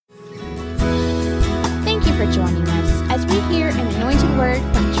for joining us as we hear an anointed word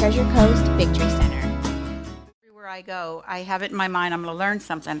from Treasure Coast Victory Center. Everywhere I go, I have it in my mind, I'm going to learn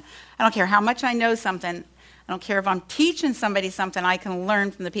something. I don't care how much I know something. I don't care if I'm teaching somebody something, I can learn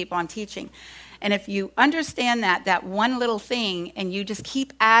from the people I'm teaching. And if you understand that one little thing, and you just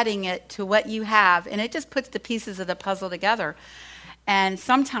keep adding it to what you have, and it just puts the pieces of the puzzle together. And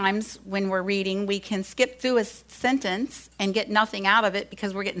sometimes when we're reading, we can skip through a sentence and get nothing out of it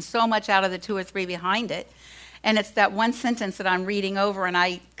because we're getting so much out of the two or three behind it. And it's that one sentence that I'm reading over and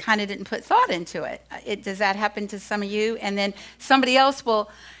I kind of didn't put thought into it. Does that happen to some of you? And then somebody else will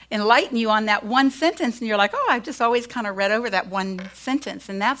enlighten you on that one sentence and you're like, oh, I've just always kind of read over that one sentence.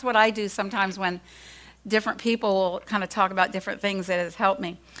 And that's what I do sometimes when different people will kind of talk about different things that has helped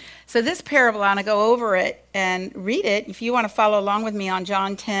me. So this parable, I'm going to go over it and read it. If you want to follow along with me on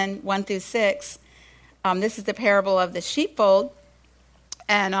John 10, 1 through 6, this is the parable of the sheepfold.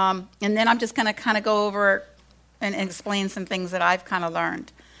 And then I'm just going to kind of go over and explain some things that I've kind of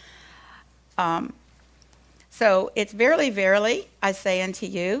learned. So it's verily, verily, I say unto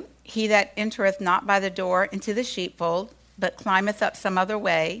you, he that entereth not by the door into the sheepfold, but climbeth up some other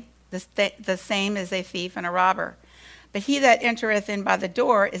way, the same is a thief and a robber. But he that entereth in by the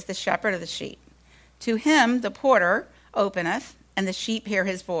door is the shepherd of the sheep. To him the porter openeth, and the sheep hear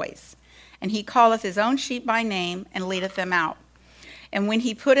his voice. And he calleth his own sheep by name, and leadeth them out. And when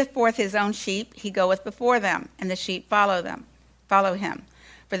he putteth forth his own sheep, he goeth before them, and the sheep follow him,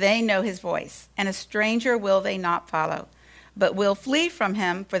 for they know his voice. And a stranger will they not follow, but will flee from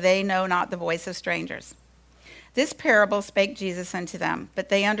him, for they know not the voice of strangers. This parable spake Jesus unto them, but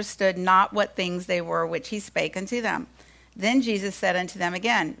they understood not what things they were which he spake unto them. Then Jesus said unto them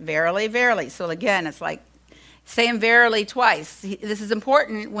again, verily, verily. So again, it's like saying verily twice. This is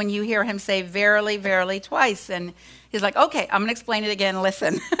important when you hear him say verily, verily twice. And he's like, okay, I'm going to explain it again.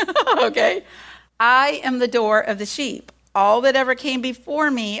 Listen, okay. I am the door of the sheep. All that ever came before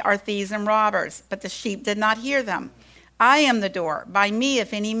me are thieves and robbers, but the sheep did not hear them. I am the door. By me,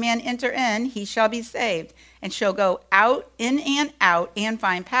 if any man enter in, he shall be saved, and shall go out, in and out, and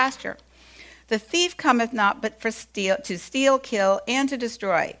find pasture. The thief cometh not but to steal, kill, and to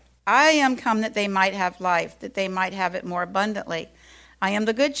destroy. I am come that they might have life, that they might have it more abundantly. I am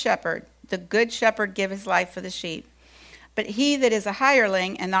the good shepherd. The good shepherd giveth his life for the sheep. But he that is a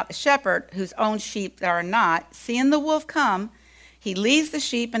hireling, and not the shepherd, whose own sheep there are not, seeing the wolf come, he leaves the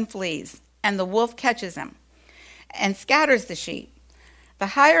sheep and flees, and the wolf catches him, and scatters the sheep. The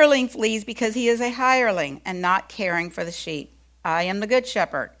hireling flees because he is a hireling, and not caring for the sheep. I am the good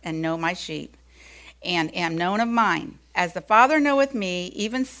shepherd, and know my sheep, and am known of mine. As the Father knoweth me,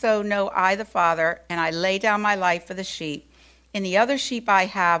 even so know I the Father, and I lay down my life for the sheep. And the other sheep I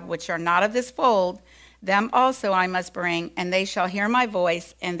have, which are not of this fold, them also I must bring, and they shall hear my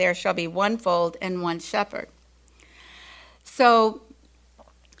voice, and there shall be one fold and one shepherd. So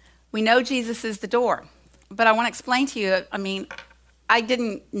we know Jesus is the door. But I want to explain to you, I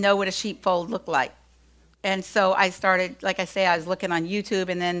didn't know what a sheepfold looked like. And so I started, like I say, I was looking on YouTube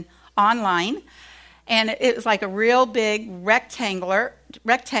and then online. And it was like a real big rectangle,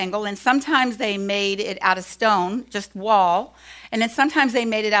 and sometimes they made it out of stone, just wall. And then sometimes they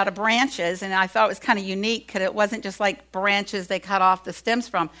made it out of branches, and I thought it was kind of unique because it wasn't just like branches they cut off the stems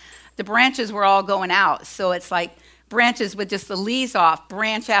from. The branches were all going out, so it's like branches with just the leaves off,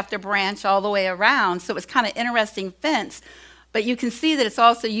 branch after branch all the way around. So it was kind of interesting fence. But you can see that it's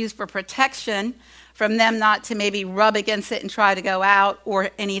also used for protection from them not to maybe rub against it and try to go out or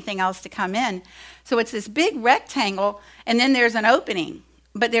anything else to come in. So it's this big rectangle, and then there's an opening,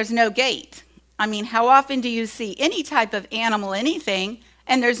 but there's no gate. How often do you see any type of animal, anything,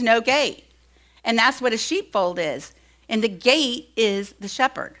 and there's no gate? And that's what a sheepfold is. And the gate is the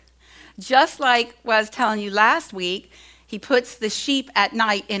shepherd. Just like what I was telling you last week, he puts the sheep at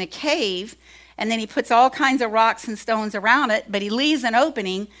night in a cave, and then he puts all kinds of rocks and stones around it, but he leaves an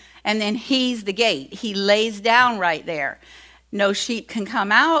opening, and then he's the gate. He lays down right there. No sheep can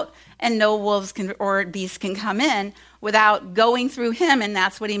come out, and no wolves or beasts can come in without going through him, and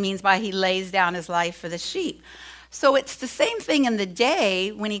that's what he means by he lays down his life for the sheep. So it's the same thing in the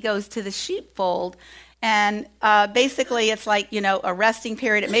day when he goes to the sheepfold, and basically it's like, a resting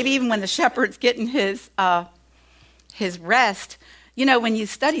period. Maybe even when the shepherd's getting his rest. When you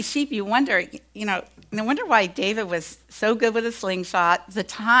study sheep, you wonder, no wonder why David was so good with a slingshot, the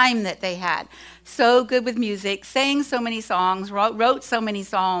time that they had, so good with music, sang so many songs, wrote so many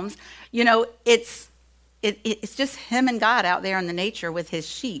psalms. It's just him and God out there in the nature with his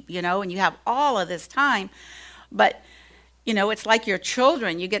sheep, and you have all of this time. But, it's like your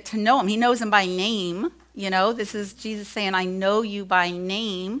children. You get to know them. He knows them by name. This is Jesus saying, I know you by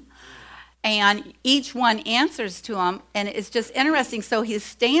name. And each one answers to him, and it's just interesting. So he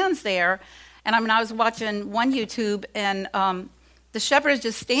stands there, and I was watching one YouTube, and the shepherd is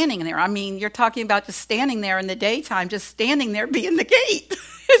just standing there. I mean, you're talking about just standing there in the daytime, just standing there being the gate.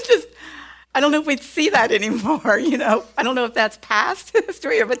 It's just, I don't know if we'd see that anymore, you know. I don't know if that's past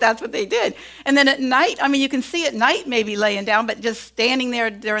history, but that's what they did. And then at night, I mean, you can see at night maybe laying down, but just standing there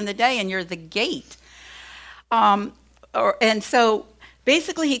during the day, and you're the gate. And so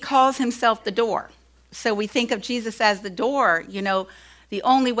basically he calls himself the door. So we think of Jesus as the door. You know, the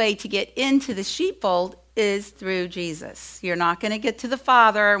only way to get into the sheepfold is through Jesus. You're not going to get to the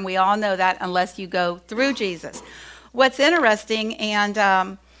Father, and we all know that, unless you go through Jesus. What's interesting, and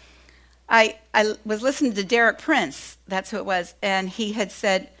I was listening to Derek Prince, that's who it was, and he had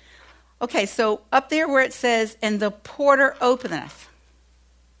said, okay, so up there where it says, and the porter openeth.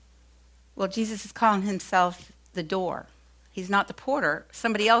 Well, Jesus is calling himself the door. He's not the porter.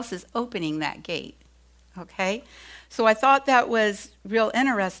 Somebody else is opening that gate, okay? So I thought that was real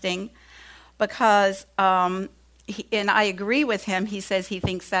interesting because, and I agree with him, he says he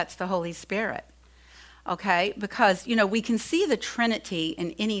thinks that's the Holy Spirit. Okay, because, you know, we can see the Trinity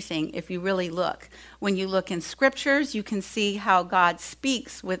in anything if you really look. When you look in scriptures, you can see how God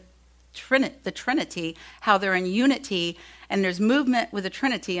speaks with the Trinity, how they're in unity, and there's movement with the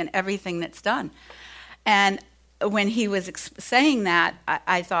Trinity in everything that's done. And when he was saying that,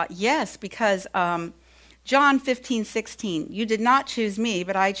 I thought, yes, because John 15:16, you did not choose me,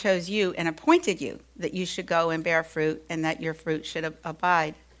 but I chose you and appointed you that you should go and bear fruit and that your fruit should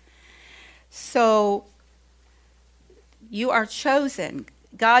abide. So you are chosen.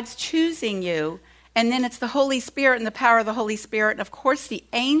 God's choosing you. And then it's the Holy Spirit and the power of the Holy Spirit. And of course, the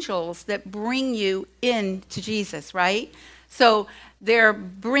angels that bring you in to Jesus, right? So they're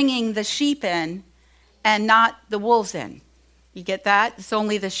bringing the sheep in and not the wolves in. You get that? It's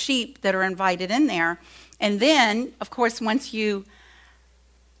only the sheep that are invited in there. And then, of course, once you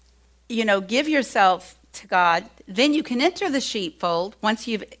give yourself to God, then you can enter the sheepfold once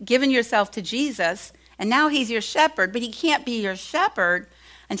you've given yourself to Jesus, and now he's your shepherd, but he can't be your shepherd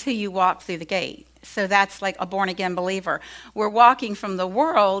until you walk through the gate. So that's like a born-again believer. We're walking from the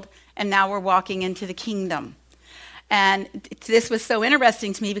world, and now we're walking into the kingdom. And this was so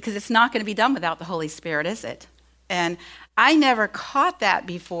interesting to me because it's not going to be done without the Holy Spirit, is it? And I never caught that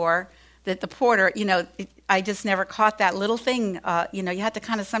before, that the porter, I just never caught that little thing. You have to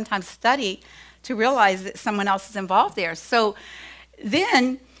kind of sometimes study to realize that someone else is involved there. So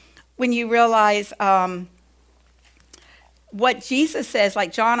then when you realize what Jesus says,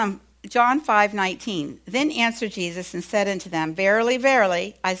 like John 5:19, then answered Jesus and said unto them, verily,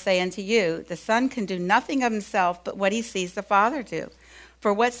 verily, I say unto you, the Son can do nothing of himself but what he sees the Father do.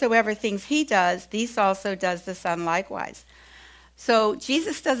 For whatsoever things he does, these also does the Son likewise. So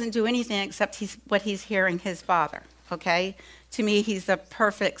Jesus doesn't do anything except what he's hearing his Father, okay? To me, he's the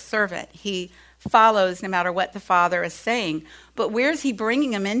perfect servant. He follows no matter what the Father is saying. But where's he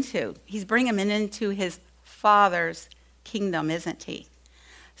bringing him into? He's bringing him into his Father's kingdom, isn't he?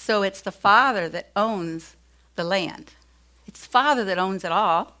 So it's the Father that owns the land. It's Father that owns it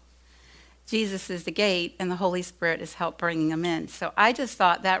all. Jesus is the gate, and the Holy Spirit is help bringing him in. So I just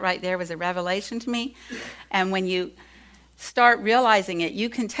thought that right there was a revelation to me. And when you start realizing it, you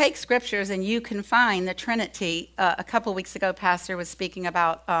can take scriptures and you can find the Trinity. A couple weeks ago, Pastor was speaking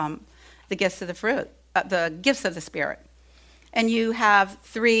about the gifts of the gifts of the Spirit. And you have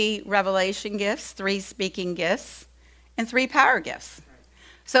 3 revelation gifts, 3 speaking gifts, and 3 power gifts.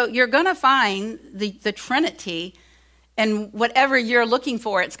 So you're going to find the Trinity, and whatever you're looking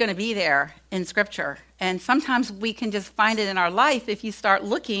for, it's going to be there in Scripture. And sometimes we can just find it in our life if you start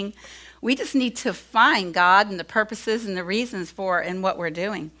looking. We just need to find God and the purposes and the reasons for and what we're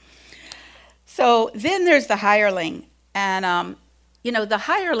doing. So then there's the hireling. And, the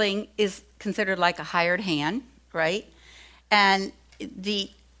hireling is considered like a hired hand, right? And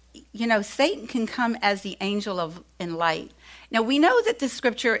Satan can come as the angel in light. Now, we know that the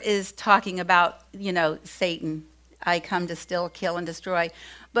scripture is talking about, Satan. I come to steal, kill, and destroy.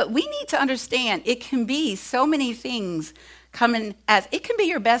 But we need to understand it can be so many things coming as, it can be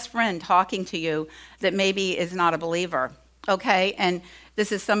your best friend talking to you that maybe is not a believer, okay? And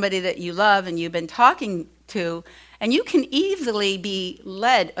this is somebody that you love and you've been talking to, and you can easily be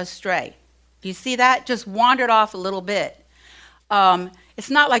led astray. Do you see that? Just wandered off a little bit. It's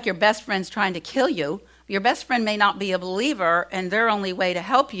not like your best friend's trying to kill you. Your best friend may not be a believer, and their only way to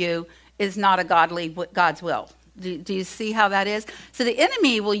help you is not God's will. Do you see how that is? So the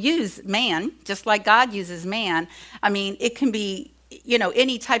enemy will use man, just like God uses man. I mean, it can be,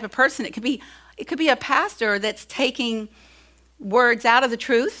 any type of person. It could be a pastor that's taking, words out of the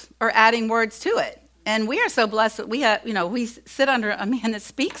truth or adding words to it. And we are so blessed that we sit under a man that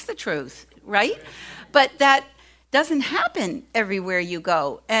speaks the truth, right? But that doesn't happen everywhere you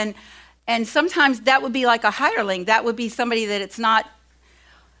go. And sometimes that would be like a hireling. That would be somebody that it's not,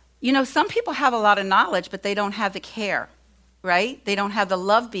 some people have a lot of knowledge, but they don't have the care, right? They don't have the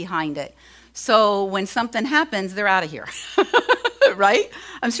love behind it. So when something happens, they're out of here, right?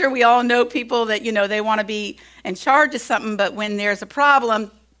 I'm sure we all know people that, they want to be in charge of something, but when there's a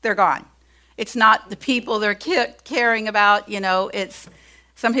problem, they're gone. It's not the people they're caring about, it's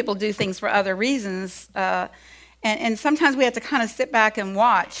some people do things for other reasons. And sometimes we have to kind of sit back and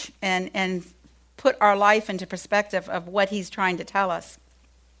watch and put our life into perspective of what he's trying to tell us.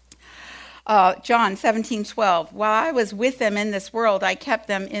 John 17:12, while I was with them in this world, I kept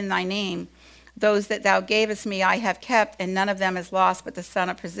them in thy name. Those that thou gavest me I have kept, and none of them is lost but the son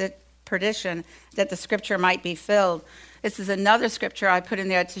of perdition, that the scripture might be filled. This is another scripture I put in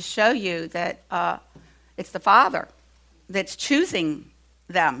there to show you that it's the Father that's choosing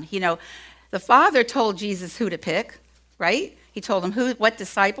them. The Father told Jesus who to pick, right? He told him what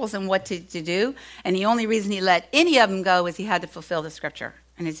disciples and what to do. And the only reason he let any of them go is he had to fulfill the scripture.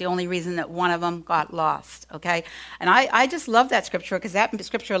 And it's the only reason that one of them got lost, okay? And I just love that scripture because that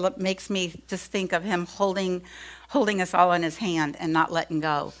scripture makes me just think of him holding us all in his hand and not letting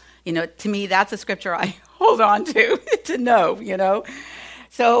go. To me, that's a scripture I hold on to know.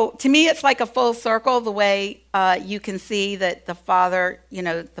 So to me, it's like a full circle, the way you can see that the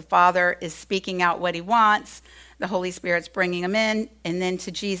Father is speaking out what he wants. The Holy Spirit's bringing him in, and then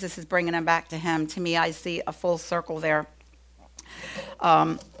to Jesus is bringing him back to him. To me, I see a full circle there.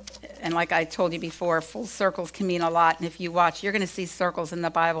 And like I told you before, full circles can mean a lot. And if you watch, you're going to see circles in the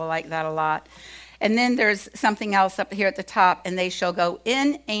Bible like that a lot. And then there's something else up here at the top, and they shall go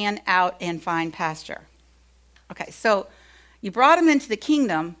in and out and find pasture. Okay, so you brought them into the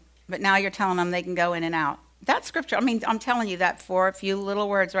kingdom, but now you're telling them they can go in and out. That scripture, I'm telling you that for a few little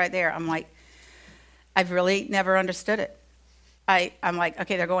words right there. I'm like, I've really never understood it. I'm like,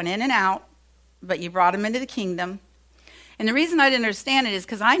 okay, they're going in and out, but you brought them into the kingdom. And the reason I didn't understand it is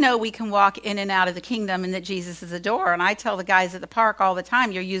because I know we can walk in and out of the kingdom and that Jesus is the door. And I tell the guys at the park all the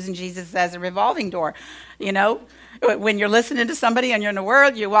time, you're using Jesus as a revolving door. When you're listening to somebody and you're in the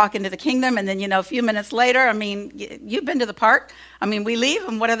Word, you walk into the kingdom, and then, a few minutes later, you've been to the park. We leave,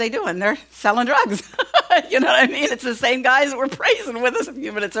 and what are they doing? They're selling drugs. You know what I mean? It's the same guys that were praising with us a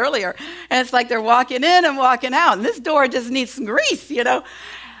few minutes earlier. And it's like they're walking in and walking out. And this door just needs some grease,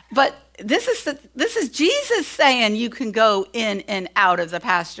 But this is Jesus saying you can go in and out of the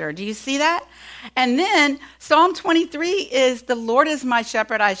pasture. Do you see that? And then Psalm 23 is, the Lord is my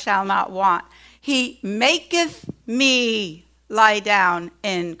shepherd, I shall not want. He maketh me lie down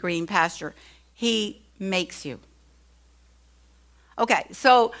in green pasture. He makes you. Okay,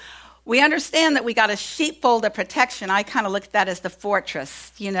 so we understand that we got a sheepfold of protection. I kind of look at that as the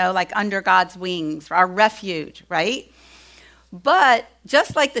fortress, like under God's wings, our refuge, right? But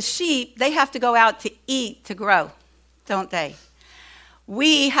just like the sheep, they have to go out to eat to grow, don't they?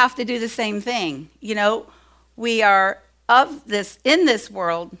 We have to do the same thing. We are in this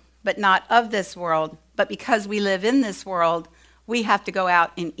world, but not of this world. But because we live in this world, we have to go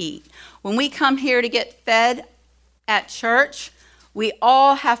out and eat. When we come here to get fed at church, we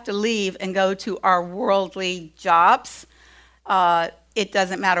all have to leave and go to our worldly jobs. It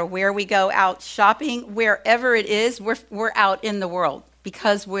doesn't matter where we go out shopping, wherever it is, we're out in the world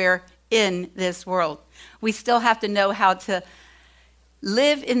because we're in this world. We still have to know how to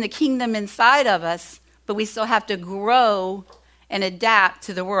live in the kingdom inside of us, but we still have to grow and adapt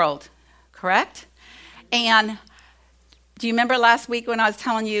to the world, correct? And do you remember last week when I was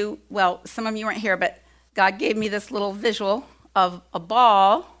telling you, well, some of you weren't here, but God gave me this little visual of a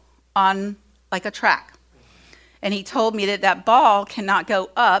ball on like a track. And he told me that ball cannot go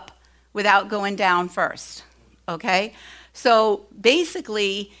up without going down first, okay? So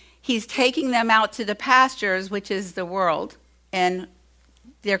basically, he's taking them out to the pastures, which is the world, and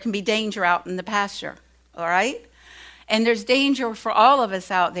there can be danger out in the pasture, all right? And there's danger for all of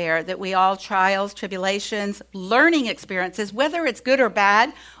us out there that we all trials, tribulations, learning experiences, whether it's good or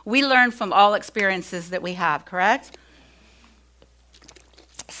bad, we learn from all experiences that we have, correct?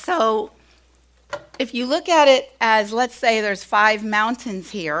 So if you look at it as, let's say there's 5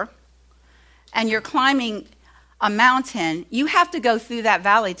 mountains here, and you're climbing a mountain, you have to go through that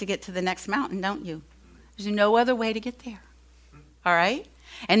valley to get to the next mountain, don't you? There's no other way to get there, all right?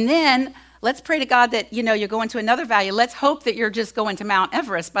 And then let's pray to God that, you're going to another valley. Let's hope that you're just going to Mount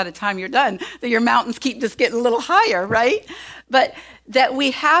Everest by the time you're done, that your mountains keep just getting a little higher, right? But that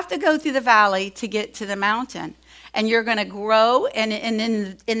we have to go through the valley to get to the mountain. and you're going to grow. And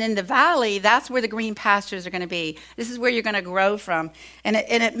in the valley, that's where the green pastures are going to be. This is where you're going to grow from. And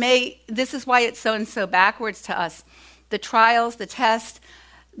this is why it's so backwards to us. The trials, the tests,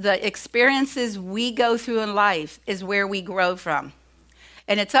 the experiences we go through in life is where we grow from.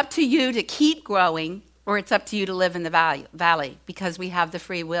 And it's up to you to keep growing, or it's up to you to live in the valley, because we have the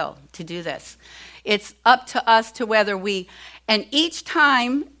free will to do this. It's up to us to whether and each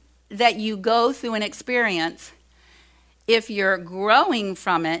time that you go through an experience, if you're growing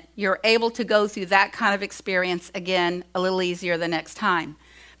from it, you're able to go through that kind of experience again a little easier the next time,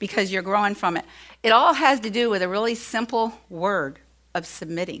 because you're growing from it. It all has to do with a really simple word of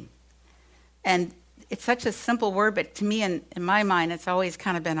submitting. And it's such a simple word, but to me, in my mind, it's always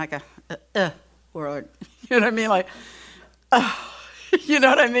kind of been like a word. You know what I mean? Like, you know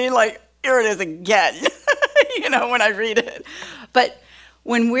what I mean? Like, here it is again, you know, when I read it. But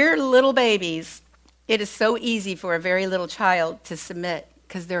when we're little babies, it is so easy for a very little child to submit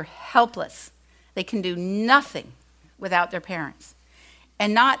because they're helpless. They can do nothing without their parents.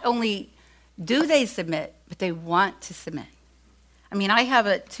 And not only do they submit, but they want to submit. I mean, I have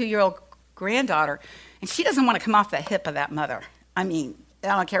a 2-year-old granddaughter, and she doesn't want to come off the hip of that mother. I mean,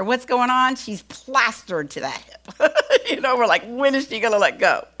 I don't care what's going on. She's plastered to that hip. You know, we're like, when is she going to let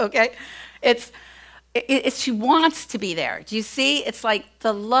go? Okay? She wants to be there. Do you see? It's like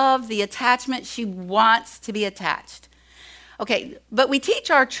the love, the attachment. She wants to be attached. Okay, but we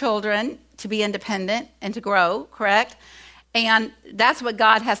teach our children to be independent and to grow, correct? And that's what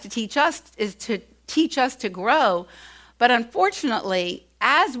God has to teach us, is to teach us to grow. But unfortunately,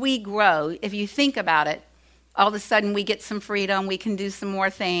 as we grow, if you think about it, all of a sudden we get some freedom, we can do some more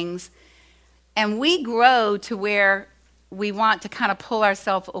things, and we grow to where we want to kind of pull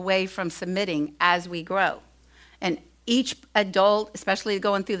ourselves away from submitting as we grow. And each adult, especially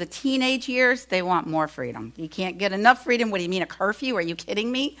going through the teenage years, they want more freedom. You can't get enough freedom. What do you mean, a curfew? Are you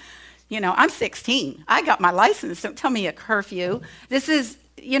kidding me? You know, I'm 16. I got my license. Don't tell me a curfew. This is,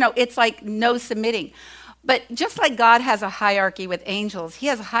 you know, it's like no submitting. But just like God has a hierarchy with angels, he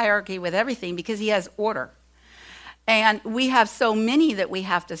has a hierarchy with everything because he has order. And we have so many that we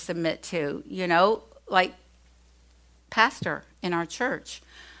have to submit to, you know, like pastor in our church,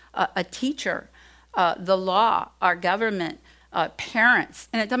 a teacher, the law, our government, parents.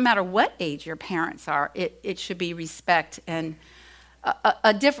 And it doesn't matter what age your parents are, it should be respect and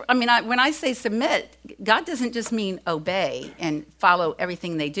a different. I mean, when I say submit, God doesn't just mean obey and follow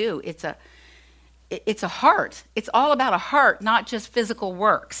everything they do. It's a heart. It's all about a heart, not just physical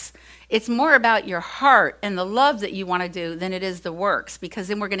works. It's more about your heart and the love that you want to do than it is the works, because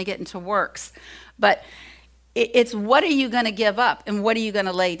then we're going to get into works. But it's what are you going to give up and what are you going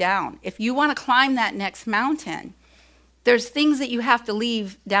to lay down? If you want to climb that next mountain, there's things that you have to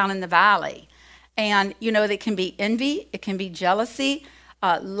leave down in the valley. And, you know, that can be envy, it can be jealousy,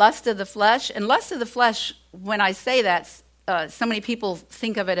 lust of the flesh. And lust of the flesh, when I say that, so many people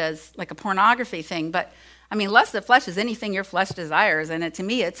think of it as like a pornography thing, but I mean, lust of the flesh is anything your flesh desires, and to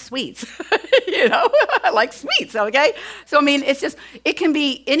me, it's sweets. You know, I like sweets, okay? So, I mean, it's just, it can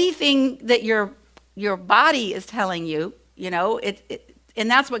be anything that your body is telling you, you know, and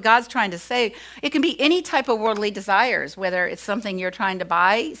that's what God's trying to say. It can be any type of worldly desires, whether it's something you're trying to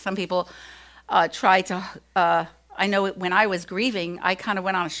buy. Some people try to, I know when I was grieving, I kind of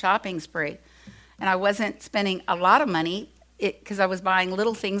went on a shopping spree, and I wasn't spending a lot of money, because I was buying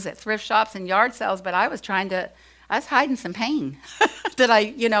little things at thrift shops and yard sales, but I was hiding some pain that I,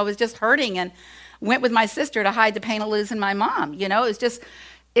 you know, was just hurting, and went with my sister to hide the pain of losing my mom. You know, it was just,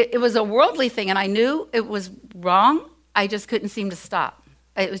 it was a worldly thing, and I knew it was wrong. I just couldn't seem to stop.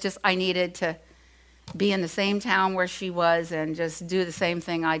 It was just, I needed to be in the same town where she was and just do the same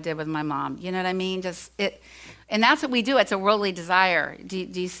thing I did with my mom. You know what I mean? And that's what we do. It's a worldly desire. Do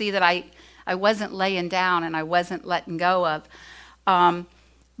you see that I wasn't laying down and I wasn't letting go of.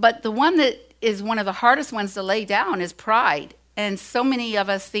 But the one that is one of the hardest ones to lay down is pride. And so many of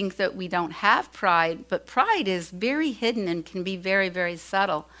us think that we don't have pride, but pride is very hidden and can be very, very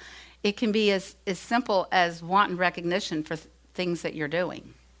subtle. It can be as simple as wanting recognition for things that you're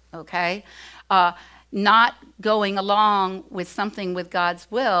doing, okay? Not going along with something with God's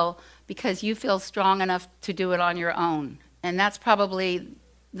will because you feel strong enough to do it on your own. And that's probably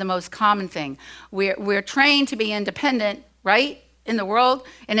the most common thing. We're trained to be independent, right, in the world,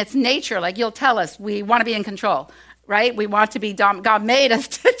 and it's nature. Like you'll tell us, we want to be in control, right? We want to be God made us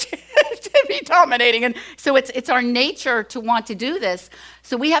to be dominating, and so it's our nature to want to do this.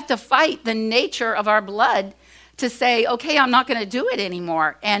 So we have to fight the nature of our blood to say, okay, I'm not going to do it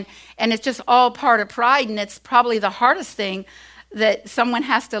anymore, and it's just all part of pride, and it's probably the hardest thing that someone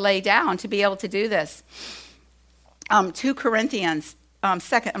has to lay down to be able to do this. 2 Corinthians, 2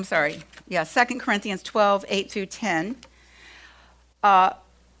 Corinthians 12, 8 through 10.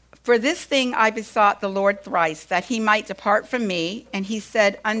 For this thing I besought the Lord thrice, that he might depart from me. And he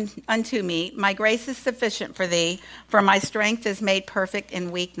said unto me, my grace is sufficient for thee, for my strength is made perfect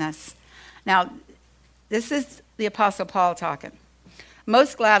in weakness. Now, this is the Apostle Paul talking.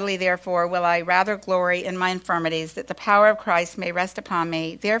 Most gladly, therefore, will I rather glory in my infirmities, that the power of Christ may rest upon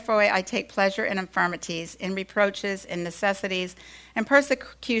me. Therefore I take pleasure in infirmities, in reproaches, in necessities, in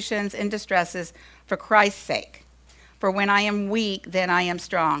persecutions, in distresses, for Christ's sake. For when I am weak, then I am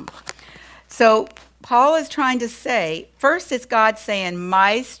strong. So Paul is trying to say, first it's God saying,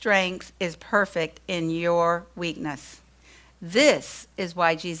 my strength is perfect in your weakness. This is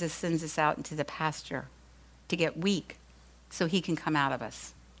why Jesus sends us out into the pasture, to get weak, so he can come out of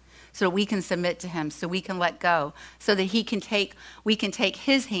us, so that we can submit to him, so we can let go, so that we can take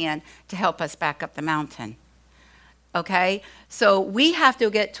his hand to help us back up the mountain. Okay? So we have to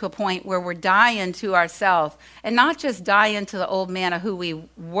get to a point where we're dying to ourselves, and not just dying to the old man of who we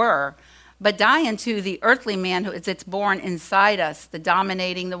were, but dying to the earthly man that's born inside us, the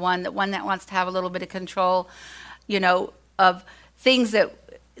dominating, the one that wants to have a little bit of control, of things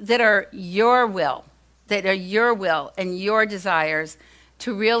that are your will. That are your will and your desires,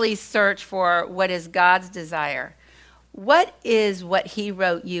 to really search for what is God's desire. What is what he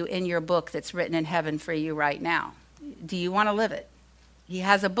wrote you in your book that's written in heaven for you right now? Do you want to live it? He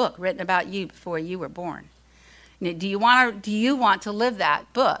has a book written about you before you were born. Do you want to live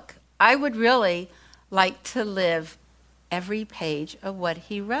that book? I would really like to live every page of what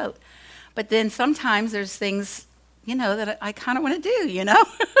he wrote. But then sometimes there's things, that I kind of want to do,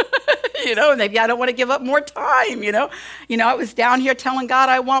 maybe I don't want to give up more time, I was down here telling God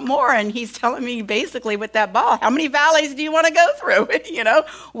I want more, and he's telling me basically with that ball, how many valleys do you want to go through?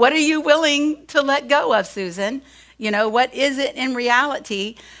 What are you willing to let go of, Susan? What is it in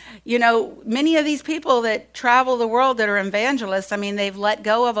reality? Many of these people that travel the world that are evangelists, they've let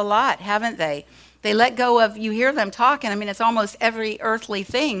go of a lot, haven't they? They let go of, you hear them talking, it's almost every earthly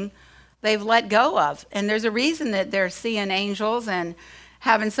thing they've let go of. And there's a reason that they're seeing angels and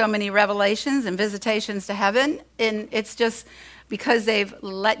having so many revelations and visitations to heaven. And it's just because they've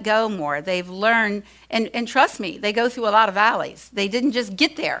let go more. They've learned, and trust me, they go through a lot of valleys. They didn't just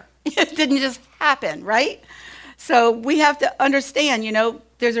get there. It didn't just happen, right? So we have to understand,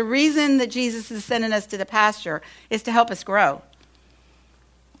 there's a reason that Jesus is sending us to the pasture, is to help us grow.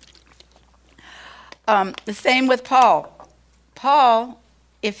 The same with Paul. Paul,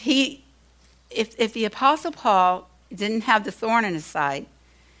 if the Apostle Paul didn't have the thorn in his side,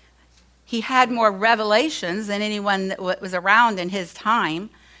 he had more revelations than anyone that was around in his time,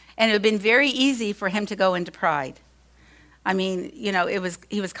 and it would have been very easy for him to go into pride.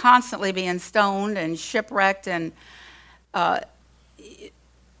 He was constantly being stoned and shipwrecked and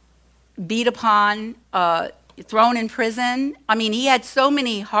beat upon, thrown in prison. He had so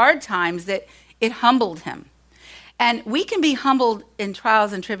many hard times that it humbled him. And we can be humbled in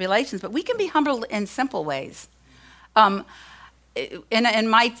trials and tribulations, but we can be humbled in simple ways. In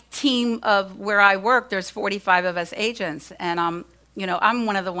my team of where I work, there's 45 of us agents, and I'm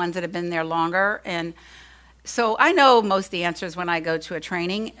one of the ones that have been there longer, and so I know most of the answers when I go to a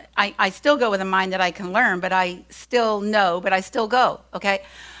training. I still go with a mind that I can learn, but I still know, but I still go, okay?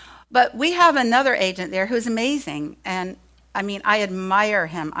 But we have another agent there who's amazing, and I admire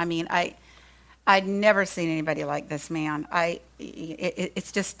him. I'd never seen anybody like this man.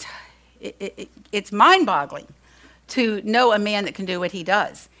 It's mind-boggling to know a man that can do what he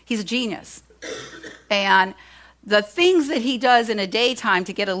does. He's a genius. And the things that he does in a daytime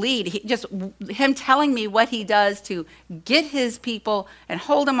to get a lead, him telling me what he does to get his people and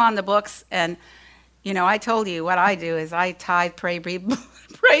hold them on the books. And, I told you what I do is I tithe, pray,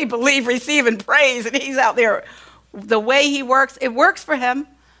 believe, receive, and praise. And he's out there. The way he works, it works for him,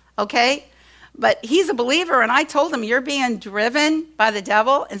 okay? But he's a believer, and I told him, you're being driven by the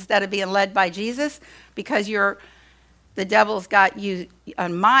devil instead of being led by Jesus, because the devil's got you a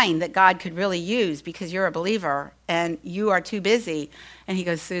mind that God could really use because you're a believer and you are too busy. And he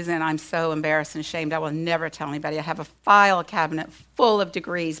goes, Susan, I'm so embarrassed and ashamed. I will never tell anybody. I have a file cabinet full of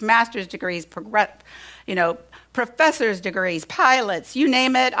degrees, master's degrees, professor's degrees, pilots, you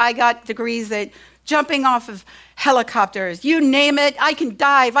name it. I got degrees that jumping off of helicopters, you name it. I can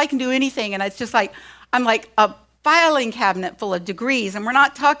dive, I can do anything. And it's just like, I'm like a filing cabinet full of degrees, and we're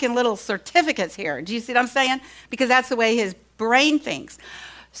not talking little certificates here. Do you see what I'm saying? Because that's the way his brain thinks.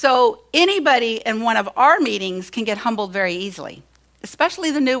 So anybody in one of our meetings can get humbled very easily, especially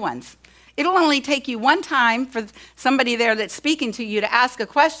the new ones. It'll only take you one time for somebody there that's speaking to you to ask a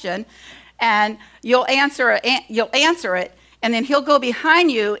question, and you'll answer it, and then he'll go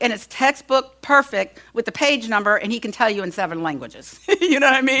behind you, and it's textbook perfect with the page number, and he can tell you in 7 languages. You know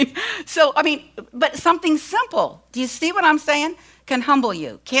what I mean? So, but something simple, do you see what I'm saying? Can humble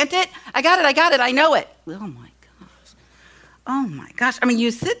you, can't it? I got it, I know it. Oh my gosh.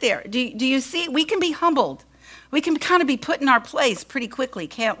 You sit there. Do you see? We can be humbled. We can kind of be put in our place pretty quickly,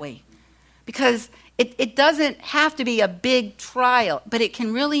 can't we? Because it doesn't have to be a big trial, but it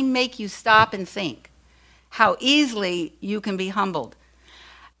can really make you stop and think how easily you can be humbled.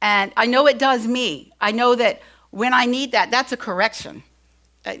 And I know it does me. I know that when I need that, that's a correction.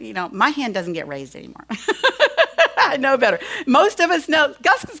 My hand doesn't get raised anymore. I know better. Most of us know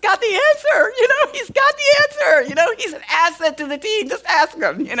Gus has got the answer. He's got the answer. He's an asset to the team. Just ask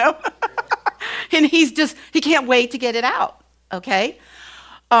him, And he can't wait to get it out, okay?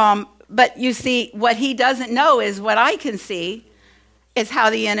 But you see, what he doesn't know is what I can see is how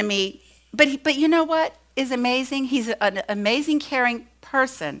the enemy, but you know what is amazing? He's an amazing, caring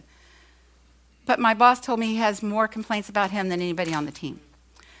person. But my boss told me he has more complaints about him than anybody on the team.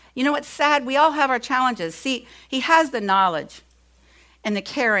 You know what's sad? We all have our challenges. See, he has the knowledge and the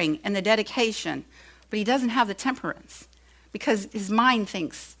caring and the dedication, but he doesn't have the temperance because his mind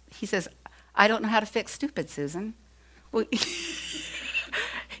thinks, he says, I don't know how to fix stupid, Susan. Well,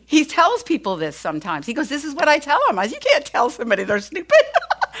 he tells people this sometimes. He goes, this is what I tell them. You can't tell somebody they're stupid.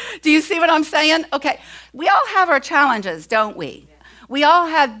 Do you see what I'm saying? Okay, we all have our challenges, don't we? We all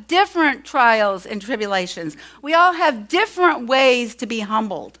have different trials and tribulations. We all have different ways to be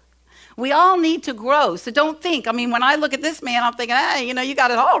humbled. We all need to grow. So don't think, when I look at this man, I'm thinking, hey, you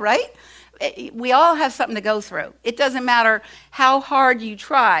got it all, right? We all have something to go through. It doesn't matter how hard you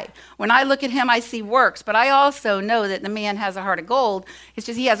try. When I look at him, I see works, but I also know that the man has a heart of gold. It's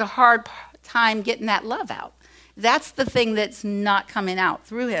just he has a hard time getting that love out. That's the thing that's not coming out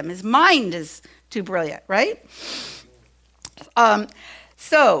through him. His mind is too brilliant, right? The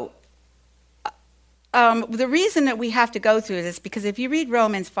reason that we have to go through this, because if you read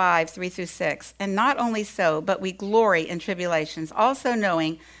Romans 5, 3-6, and not only so, but we glory in tribulations, also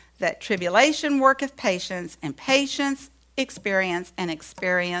knowing that tribulation worketh patience, and patience experience, and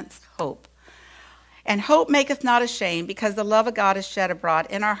experience hope. And hope maketh not ashamed, because the love of God is shed abroad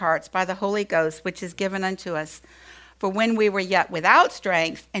in our hearts by the Holy Ghost, which is given unto us. For when we were yet without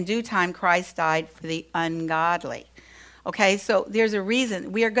strength, in due time Christ died for the ungodly. Okay, so there's a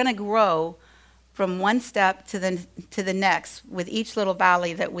reason. We are going to grow from one step to the next with each little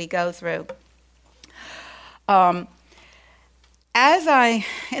valley that we go through. In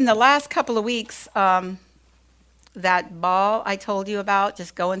the last couple of weeks, that ball I told you about,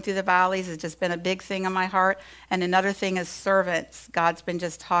 just going through the valleys, has just been a big thing on my heart. And another thing is servants. God's been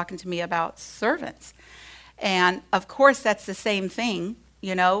just talking to me about servants. And of course, that's the same thing,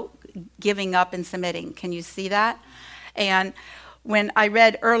 giving up and submitting. Can you see that? And when I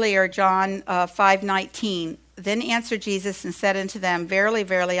read earlier, John 5:19, then answered Jesus and said unto them, verily,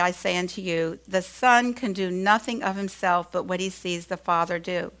 verily, I say unto you, the Son can do nothing of himself but what he sees the Father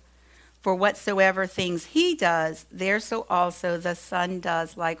do. For whatsoever things he does, thereso also the Son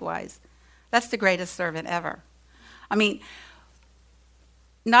does likewise. That's the greatest servant ever.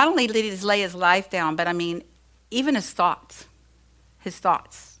 Not only did he lay his life down, but even his thoughts.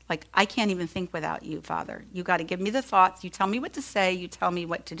 Like, I can't even think without you, Father. You got to give me the thoughts. You tell me what to say. You tell me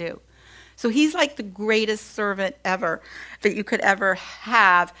what to do. So he's like the greatest servant ever that you could ever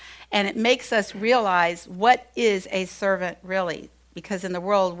have. And it makes us realize what is a servant really. Because in the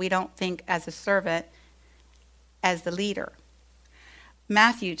world, we don't think as a servant as the leader.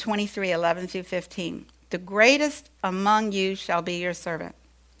 Matthew 23:11-15. The greatest among you shall be your servant.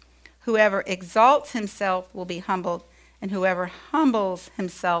 Whoever exalts himself will be humbled, and whoever humbles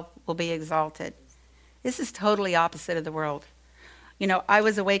himself will be exalted. This is totally opposite of the world. I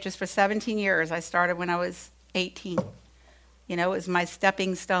was a waitress for 17 years. I started when I was 18. It was my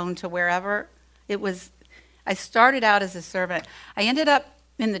stepping stone to wherever. I started out as a servant. I ended up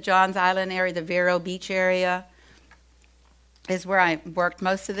in the Johns Island area, the Vero Beach area, is where I worked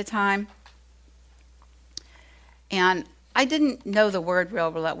most of the time. And I didn't know the word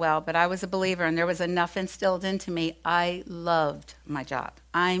real well, but I was a believer, and there was enough instilled into me. I loved my job.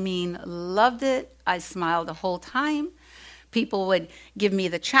 Loved it. I smiled the whole time. People would give me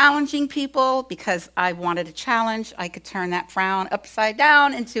the challenging people because I wanted a challenge. I could turn that frown upside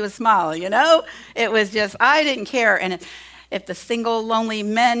down into a smile, It was just, I didn't care. And if the single, lonely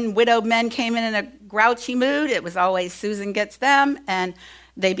men, widowed men came in a grouchy mood, it was always Susan gets them, and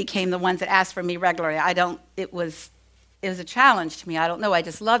they became the ones that asked for me regularly. It was a challenge to me. I don't know. I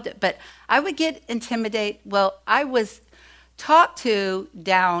just loved it. But I would get intimidated. Well, I was talked to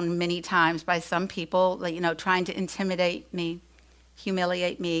down many times by some people, like, trying to intimidate me,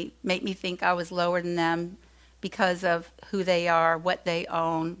 humiliate me, make me think I was lower than them because of who they are, what they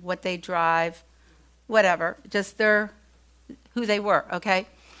own, what they drive, whatever, just who they were, okay?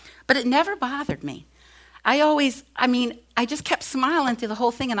 But it never bothered me. I just kept smiling through the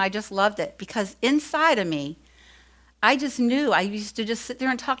whole thing, and I just loved it because inside of me, I just knew. I used to just sit there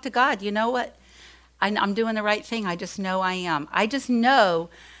and talk to God. You know what? I'm doing the right thing. I just know I am. I just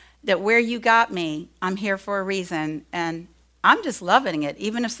know that where you got me, I'm here for a reason, and I'm just loving it,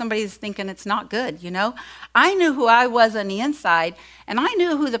 even if somebody's thinking it's not good, I knew who I was on the inside, and I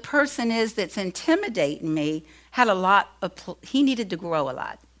knew who the person is that's intimidating me he needed to grow a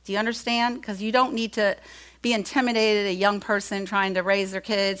lot. Do you understand? Because you don't need to be intimidated, a young person trying to raise their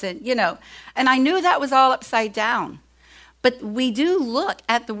kids, and I knew that was all upside down. But we do look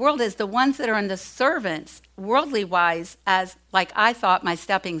at the world as the ones that are in the servants, worldly wise, as, like I thought, my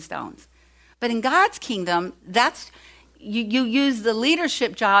stepping stones. But in God's kingdom, you use the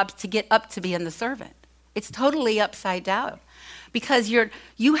leadership jobs to get up to being the servant. It's totally upside down. Because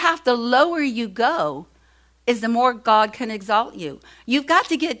you have the lower you go, is the more God can exalt you. You've got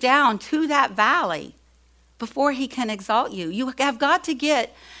to get down to that valley before he can exalt you. You have got to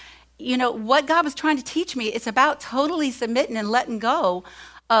get, what God was trying to teach me. It's about totally submitting and letting go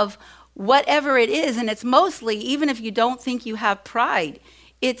of whatever it is. And it's mostly, even if you don't think you have pride,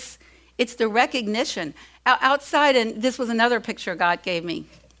 it's the recognition. Outside, and this was another picture God gave me.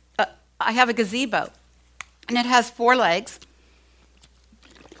 I have a gazebo, and it has 4 legs,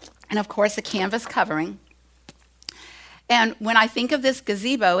 and of course a canvas covering. And when I think of this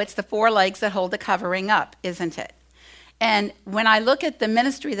gazebo, it's the 4 legs that hold the covering up, isn't it? And when I look at the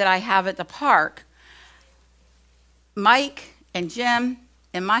ministry that I have at the park, Mike and Jim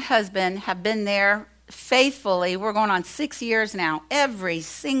and my husband have been there faithfully. We're going on 6 years now, every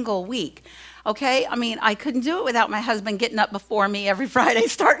single week. Okay? I couldn't do it without my husband getting up before me every Friday,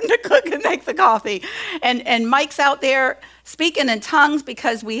 starting to cook and make the coffee. And Mike's out there speaking in tongues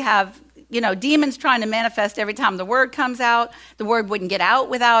because we have demons trying to manifest every time the word comes out. The word wouldn't get out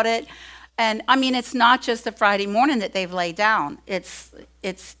without it. And it's not just the Friday morning that they've laid down. It's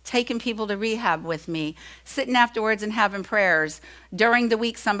taking people to rehab with me, sitting afterwards and having prayers. During the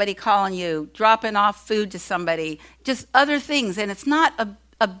week, somebody calling you, dropping off food to somebody, just other things. And it's not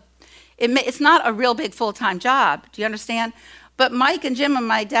it's not a real big full-time job. Do you understand? But Mike and Jim and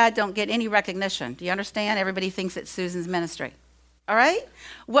my dad don't get any recognition. Do you understand? Everybody thinks it's Susan's ministry. All right?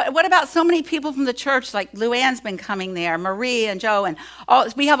 What about so many people from the church, like Luann's been coming there, Marie and Joe, and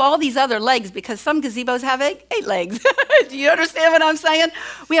we have all these other legs because some gazebos have 8 legs. Do you understand what I'm saying?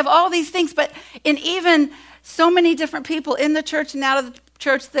 We have all these things, and even so many different people in the church and out of the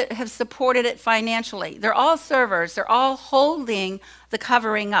church that have supported it financially. They're all servers. They're all holding the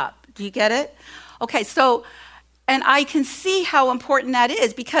covering up. Do you get it? Okay, and I can see how important that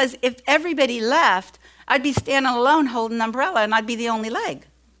is because if everybody left, I'd be standing alone holding an umbrella and I'd be the only leg.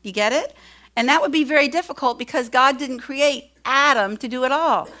 You get it? And that would be very difficult because God didn't create Adam to do it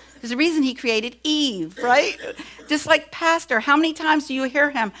all. There's a reason he created Eve, right? Just like Pastor, how many times do you hear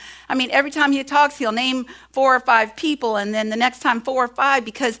him? Every time he talks, he'll name 4 or 5 people and then the next time 4 or 5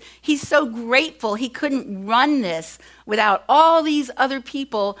 because he's so grateful he couldn't run this without all these other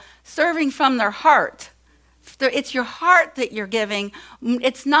people serving from their heart. It's your heart that you're giving.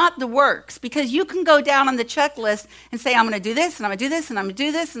 It's not the works. Because you can go down on the checklist and say, I'm going to do this, and I'm going to do this, and I'm going to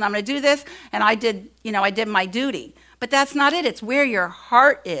do this, and I'm going to do this, and I did my duty. But that's not it. It's where your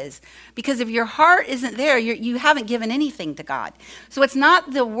heart is. Because if your heart isn't there, you haven't given anything to God. So it's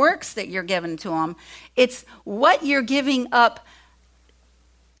not the works that you're giving to him. It's what you're giving up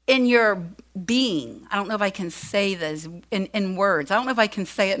in your being. I don't know if I can say this in words. I don't know if I can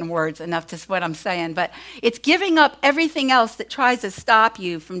say it in words enough to what I'm saying, but it's giving up everything else that tries to stop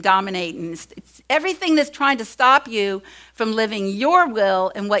you from dominating. It's everything that's trying to stop you from living your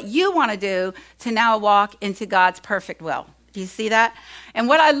will and what you want to do to now walk into God's perfect will. Do you see that? And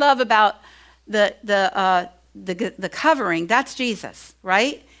what I love about the covering, that's Jesus,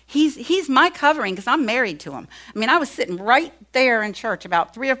 right? He's my covering because I'm married to him. I was sitting right there in church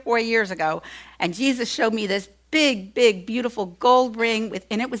about 3 or 4 years ago, and Jesus showed me this big, big, beautiful gold ring,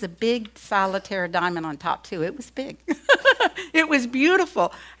 and it was a big solitaire diamond on top, too. It was big. It was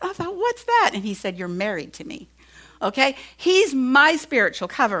beautiful. I thought, what's that? And he said, you're married to me. Okay? He's my spiritual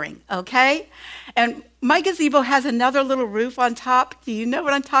covering, okay? And my gazebo has another little roof on top. Do you know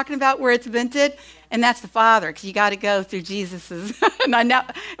what I'm talking about, where it's vented? And that's the Father, because you got to go through Jesus's. And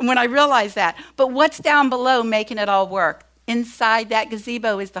when I realized that. But what's down below making it all work? Inside that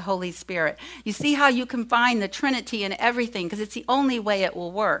gazebo is the Holy Spirit. You see how you can find the Trinity in everything because it's the only way it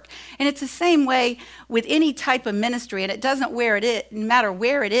will work. And it's the same way with any type of ministry, and it doesn't matter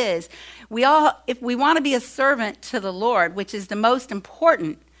where it is. If we want to be a servant to the Lord, which is the most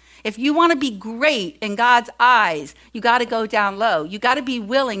important, if you want to be great in God's eyes, you got to go down low. You got to be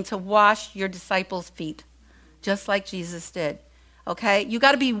willing to wash your disciples' feet, just like Jesus did. Okay? You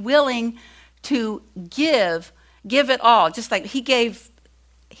got to be willing to give it all, just like he gave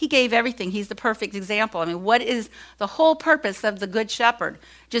everything. He's the perfect example. I mean, what is the whole purpose of the Good Shepherd?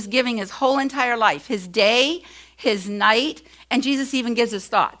 Just giving his whole entire life, his day, his night, and Jesus even gives his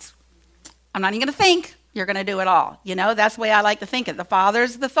thoughts. I'm not even going to think. You're going to do it all. That's the way I like to think it. The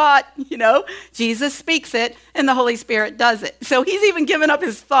Father's the thought, Jesus speaks it, and the Holy Spirit does it. So he's even given up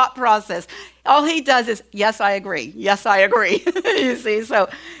his thought process. All he does is, yes, I agree. Yes, I agree. You see, so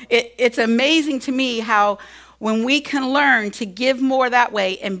it's amazing to me how when we can learn to give more that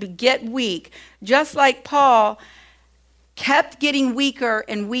way and get weak, just like Paul kept getting weaker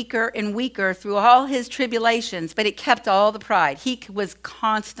and weaker and weaker through all his tribulations, but it kept all the pride. He was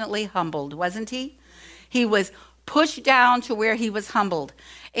constantly humbled, wasn't he? He was pushed down to where he was humbled.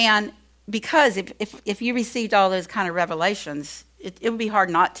 And because if you received all those kind of revelations, it would be hard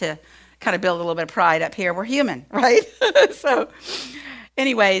not to kind of build a little bit of pride up here. We're human, right? So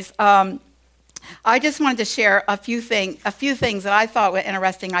anyways, I just wanted to share a few things that I thought were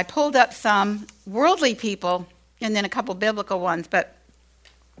interesting. I pulled up some worldly people and then a couple biblical ones, but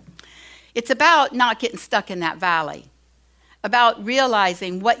it's about not getting stuck in that valley, about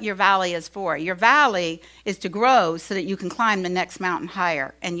realizing what your valley is for. Your valley is to grow so that you can climb the next mountain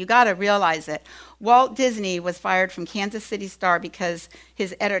higher, and you got to realize it. Walt Disney was fired from Kansas City Star because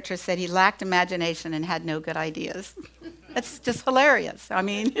his editor said he lacked imagination and had no good ideas. That's just hilarious. I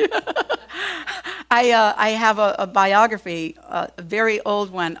mean, I have a biography, a very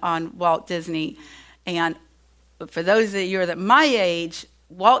old one on Walt Disney. And for those of you that are my age,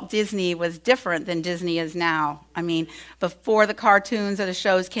 Walt Disney was different than Disney is now. I mean, before the cartoons or the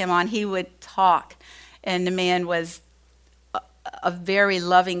shows came on, he would talk. And the man was a very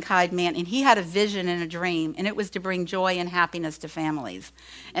loving, kind man. And he had a vision and a dream, and it was to bring joy and happiness to families.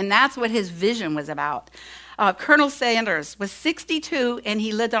 And that's what his vision was about. Colonel Sanders was 62, and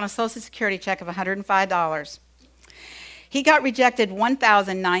he lived on a Social Security check of $105. He got rejected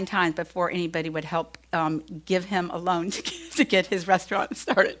 1,009 times before anybody would help give him a loan to get his restaurant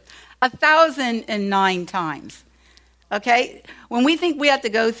started. 1,009 times. Okay? When we think we have to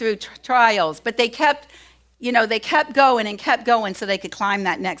go through trials, but they kept going and kept going so they could climb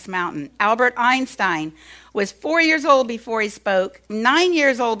that next mountain. Albert Einstein was 4 years old before he spoke, 9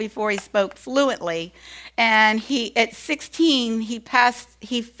 years old before he spoke fluently, and at 16,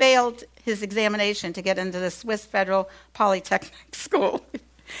 he failed his examination to get into the Swiss Federal Polytechnic School.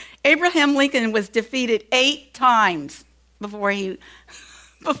 Abraham Lincoln was defeated 8 times before he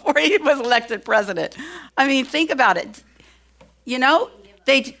was elected president. I mean, think about it.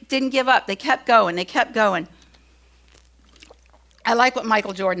 They didn't give up. They kept going. They kept going. I like what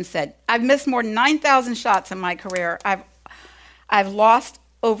Michael Jordan said. I've missed more than 9,000 shots in my career. I've lost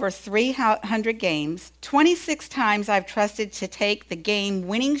over 300 games. 26 times I've trusted to take the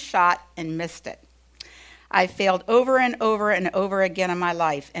game-winning shot and missed it. I failed over and over and over again in my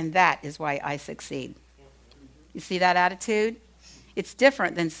life, and that is why I succeed. You see that attitude? It's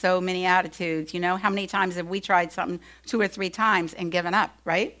different than so many attitudes. How many times have we tried something 2 or 3 times and given up,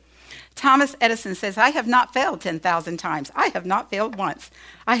 right? Thomas Edison says, I have not failed 10,000 times. I have not failed once.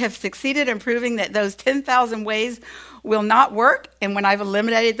 I have succeeded in proving that those 10,000 ways will not work, and when I've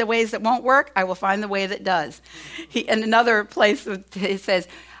eliminated the ways that won't work, I will find the way that does. In another place, he says,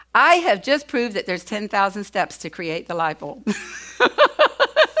 I have just proved that there's 10,000 steps to create the light bulb.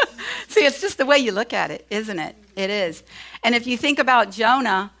 See, it's just the way you look at it, isn't it? It is. And if you think about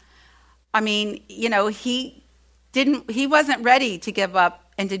Jonah, I mean, he wasn't ready to give up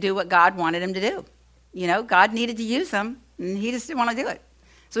and to do what God wanted him to do. God needed to use him, and he just didn't want to do it.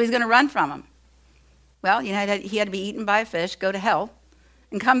 So he's going to run from him. Well, he had to be eaten by a fish, go to hell,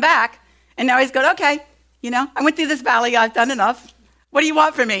 and come back. And now he's going, okay, I went through this valley. I've done enough. What do you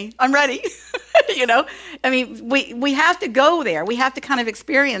want from me? I'm ready. I mean, we have to go there. We have to kind of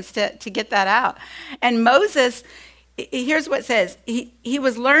experience to get that out. And Moses, here's what it says. He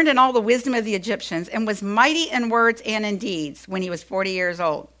was learned in all the wisdom of the Egyptians and was mighty in words and in deeds when he was 40 years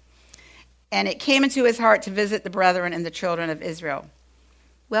old. And it came into his heart to visit the brethren and the children of Israel.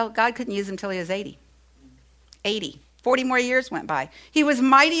 Well, God couldn't use him until he was 80. 40 more years went by. He was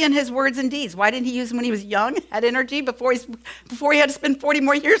mighty in his words and deeds. Why didn't he use him when he was young, had energy, before he had to spend 40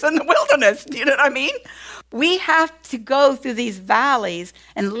 more years in the wilderness? Do you know what I mean? We have to go through these valleys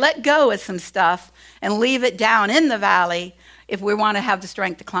and let go of some stuff and leave it down in the valley if we want to have the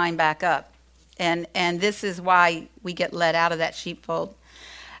strength to climb back up. And this is why we get let out of that sheepfold.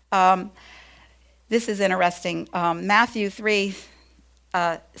 This is interesting. Matthew 3,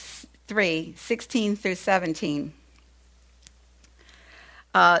 16 through 17.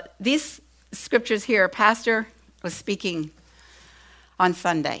 These scriptures here, Pastor was speaking on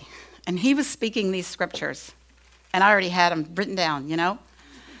Sunday, and he was speaking these scriptures, and I already had them written down, you know.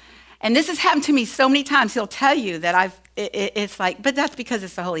 And this has happened to me so many times. He'll tell you that it's like, but that's because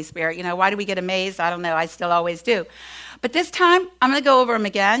it's the Holy Spirit. You know, why do we get amazed? I don't know. I still always do. But this time, I'm going to go over them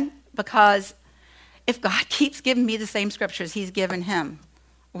again, because if God keeps giving me the same scriptures he's given him,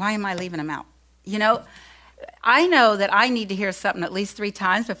 why am I leaving them out? You know, I know that I need to hear something at least 3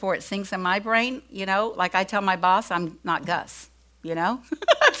 times before it sinks in my brain. You know, like I tell my boss, I'm not Gus. You know,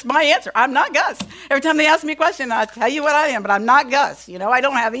 that's my answer. I'm not Gus. Every time they ask me a question, I'll tell you what I am, but I'm not Gus. You know, I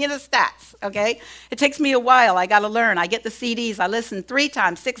don't have any of the stats, okay? It takes me a while. I got to learn. I get the CDs. I listen 3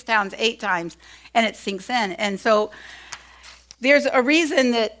 times, 6 times, 8 times, and it sinks in. And so there's a reason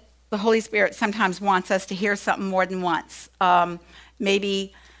that the Holy Spirit sometimes wants us to hear something more than once.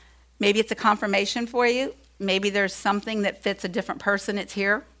 Maybe it's a confirmation for you. Maybe there's something that fits a different person that's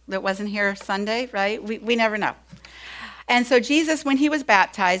here that wasn't here Sunday, right? We never know. And so Jesus, when he was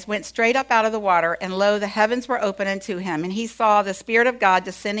baptized, went straight up out of the water, and lo, the heavens were opened unto him. And he saw the Spirit of God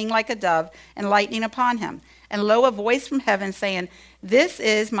descending like a dove and lighting upon him. And lo, a voice from heaven saying, "This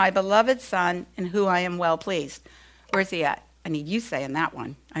is my beloved Son, in whom I am well pleased." Where's he at? I need you saying that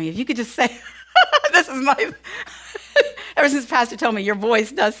one. I mean, if you could just say, this is my... Ever since Pastor told me, your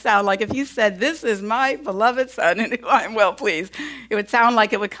voice does sound like if you said, "This is my beloved Son, in whom I am well pleased," it would sound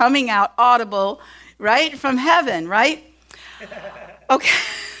like it was coming out audible, right, from heaven, right? Okay.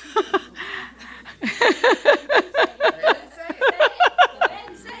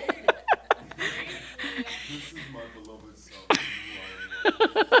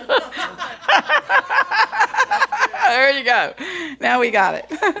 There you go. Now we got it.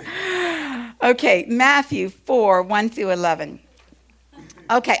 Okay, Matthew 4, 1 through 11.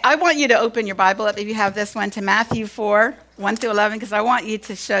 Okay, I want you to open your Bible up, if you have this one, to Matthew 4, 1 through 11, because I want you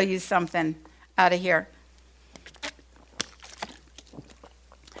to show you something out of here.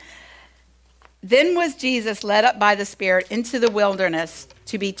 Then was Jesus led up by the Spirit into the wilderness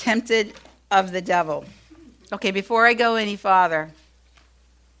to be tempted of the devil. Okay, before I go any farther,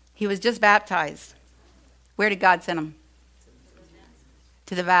 he was just baptized. Where did God send him?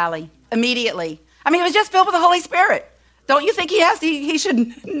 To the valley. Immediately. I mean, he was just filled with the Holy Spirit. Don't you think he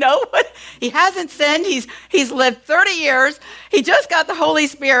should know what? He hasn't sinned. He's lived 30 years. He just got the Holy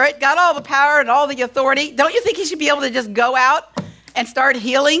Spirit, got all the power and all the authority. Don't you think he should be able to just go out and start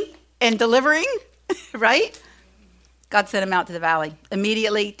healing and delivering, right? God sent him out to the valley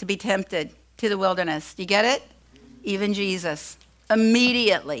immediately to be tempted to the wilderness. You get it? Even Jesus,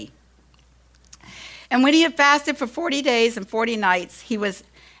 immediately. And when he had fasted for 40 days and 40 nights, he was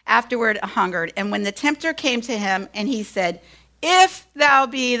afterward hungered. And when the tempter came to him, and he said, "If thou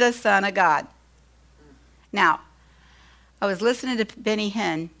be the Son of God." Now, I was listening to Benny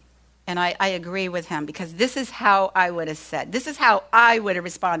Hinn, and I agree with him, because this is how I would have said. This is how I would have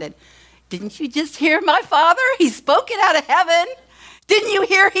responded. Didn't you just hear my Father? He spoke it out of heaven. Didn't you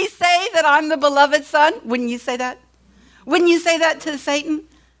hear he say that I'm the beloved Son? Wouldn't you say that? Wouldn't you say that to Satan?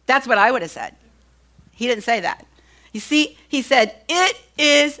 That's what I would have said. He didn't say that. You see, he said, "It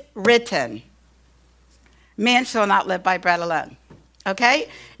is written, man shall not live by bread alone." Okay?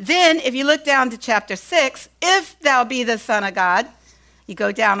 Then, if you look down to chapter 6, "If thou be the Son of God," you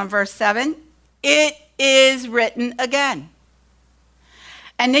go down on verse 7, "It is written again."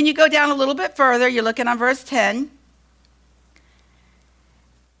 And then you go down a little bit further, you're looking on verse 10,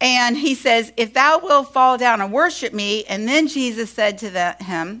 and he says, "If thou wilt fall down and worship me," and then Jesus said to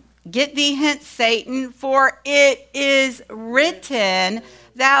him, "Get thee hence, Satan, for it is written,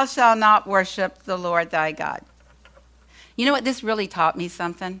 thou shalt not worship the Lord thy God." You know what? This really taught me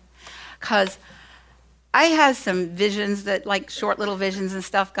something, because I had some visions that, like short little visions and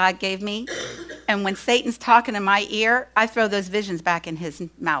stuff God gave me. And when Satan's talking in my ear, I throw those visions back in his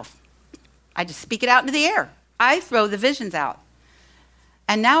mouth. I just speak it out into the air. I throw the visions out.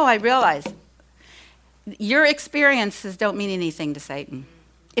 And now I realize your experiences don't mean anything to Satan.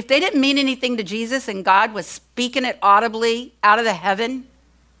 If they didn't mean anything to Jesus and God was speaking it audibly out of the heaven,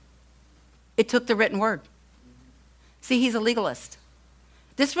 it took the written word. See, he's a legalist.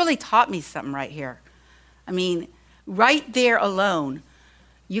 This really taught me something right here. I mean, right there alone,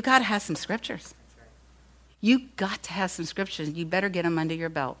 you got to have some scriptures. You got to have some scriptures. You better get them under your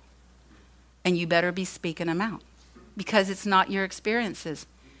belt. And you better be speaking them out because it's not your experiences.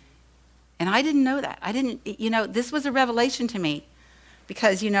 And I didn't know that. This was a revelation to me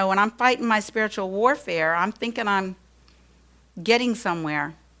because, when I'm fighting my spiritual warfare, I'm thinking I'm getting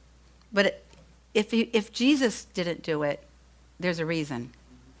somewhere. But if Jesus didn't do it, there's a reason,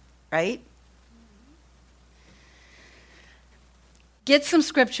 right? Get some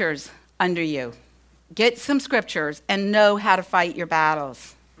scriptures under you. Get some scriptures and know how to fight your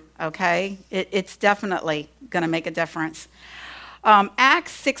battles, okay? It's definitely going to make a difference.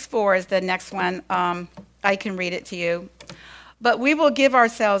 Acts 6:4 is the next one. I can read it to you. But we will give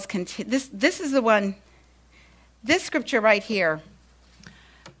ourselves, this is the one, this scripture right here.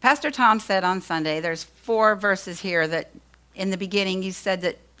 Pastor Tom said on Sunday, there's 4 verses here that in the beginning you said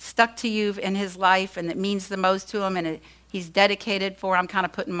that stuck to you in his life and that means the most to him and he's dedicated for. I'm kind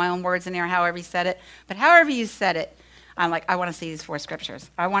of putting my own words in there, however he said it. But however you said it, I'm like, I want to see these 4 scriptures.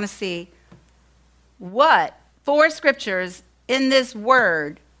 I want to see what 4 scriptures in this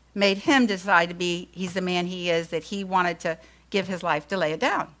word made him decide to be, he's the man he is, that he wanted to give his life to lay it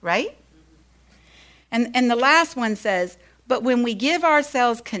down, right? And the last one says, but when we give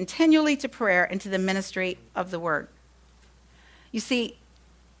ourselves continually to prayer and to the ministry of the word. You see,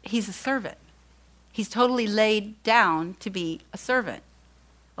 he's a servant. He's totally laid down to be a servant,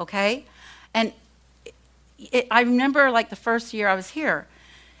 okay? And I remember like the first year I was here,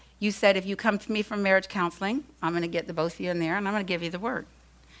 you said, if you come to me for marriage counseling, I'm going to get the both of you in there and I'm going to give you the word.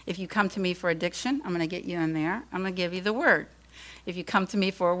 If you come to me for addiction, I'm going to get you in there. I'm going to give you the word. If you come to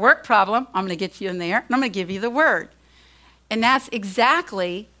me for a work problem, I'm going to get you in there and I'm going to give you the word. And that's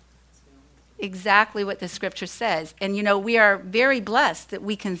exactly what the scripture says. And we are very blessed that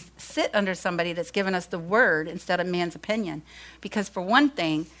we can sit under somebody that's given us the word instead of man's opinion. Because for one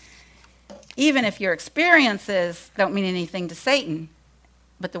thing, even if your experiences don't mean anything to Satan,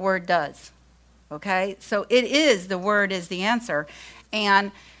 but the word does. Okay? So the word is the answer.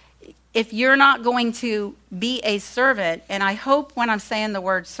 And if you're not going to be a servant, and I hope when I'm saying the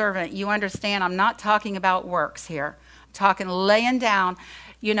word servant, you understand I'm not talking about works here. I'm talking laying down,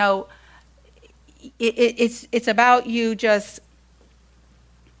 it's about you just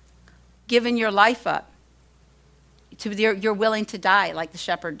giving your life up. You're willing to die like the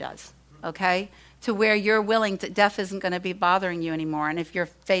shepherd does, okay? To where you're willing to, death isn't going to be bothering you anymore. And if you're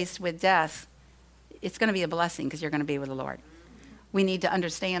faced with death, it's going to be a blessing because you're going to be with the Lord. We need to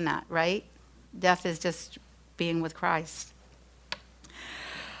understand that, right? Death is just being with Christ.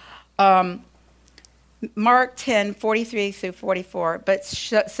 Mark 10:43-44. But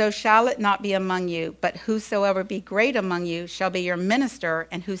so shall it not be among you, but whosoever be great among you shall be your minister,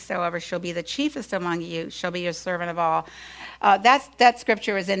 and whosoever shall be the chiefest among you shall be your servant of all. That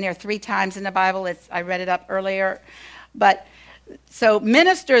scripture is in there 3 times in the Bible. I read it up earlier. But so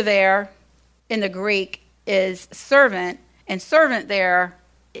minister there in the Greek is servant, and servant there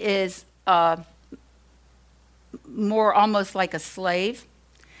is more almost like a slave.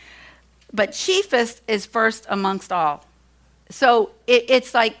 But chiefest is first amongst all. So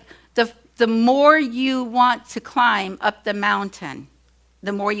it's like the more you want to climb up the mountain,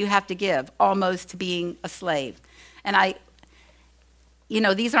 the more you have to give, almost to being a slave. And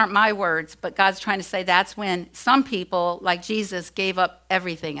these aren't my words, but God's trying to say that's when some people, like Jesus, gave up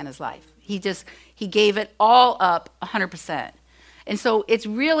everything in his life. He gave it all up 100%. And so it's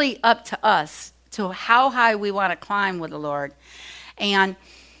really up to us to how high we want to climb with the Lord. And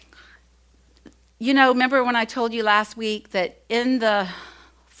remember when I told you last week that in the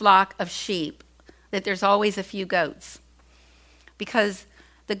flock of sheep, that there's always a few goats? Because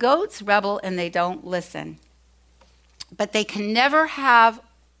the goats rebel and they don't listen. But they can never have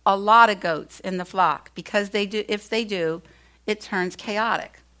a lot of goats in the flock because if they do, it turns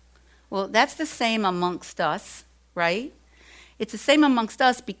chaotic. Well, that's the same amongst us, right? It's the same amongst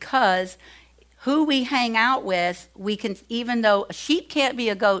us because who we hang out with, we can, even though a sheep can't be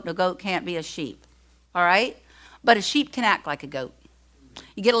a goat and a goat can't be a sheep. All right? But a sheep can act like a goat.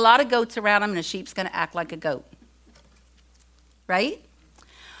 You get a lot of goats around them and a sheep's going to act like a goat. Right?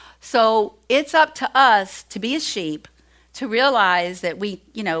 So it's up to us to be a sheep, to realize that we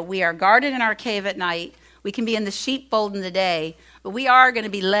are guarded in our cave at night. We can be in the sheepfold in the day, but we are going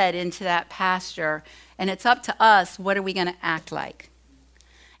to be led into that pasture. And it's up to us, what are we going to act like?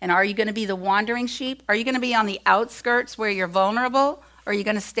 And are you going to be the wandering sheep? Are you going to be on the outskirts where you're vulnerable? Or are you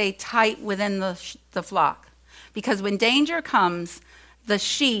going to stay tight within the flock? Because when danger comes, the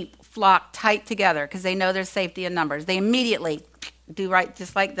sheep flock tight together because they know there's safety in numbers. They immediately do right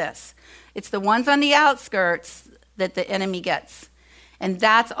just like this. It's the ones on the outskirts that the enemy gets. And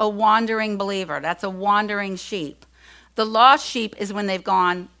that's a wandering believer. That's a wandering sheep. The lost sheep is when they've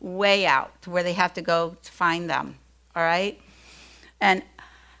gone way out to where they have to go to find them, all right? And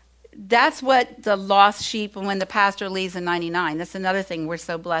that's what the lost sheep, and when the pastor leaves in 99, that's another thing we're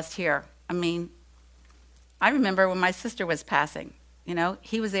so blessed here. I mean, I remember when my sister was passing, you know,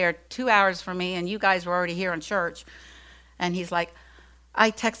 he was there 2 hours from me, and you guys were already here in church. And he's like,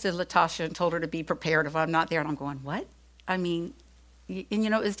 I texted Latasha and told her to be prepared if I'm not there. And I'm going, what? I mean, and you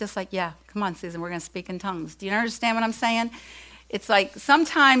know, it's just like, yeah, come on, Susan, we're going to speak in tongues. Do you understand what I'm saying? It's like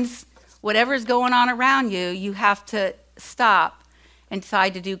sometimes whatever's going on around you, you have to stop and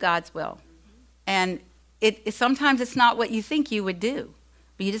decide to do God's will. And sometimes it's not what you think you would do,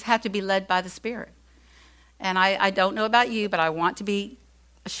 but you just have to be led by the Spirit. And I don't know about you, but I want to be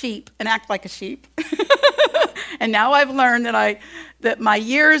a sheep and act like a sheep. And now I've learned that my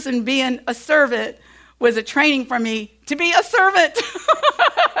years in being a servant was a training for me to be a servant.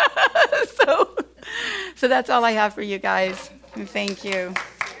 So that's all I have for you guys. And thank you.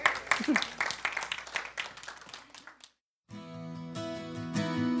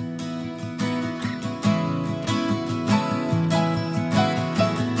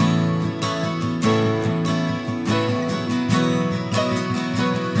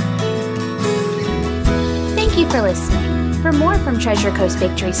 Thank you for listening. For more from Treasure Coast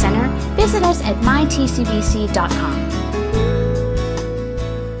Victory Center, visit us at mytcbc.com.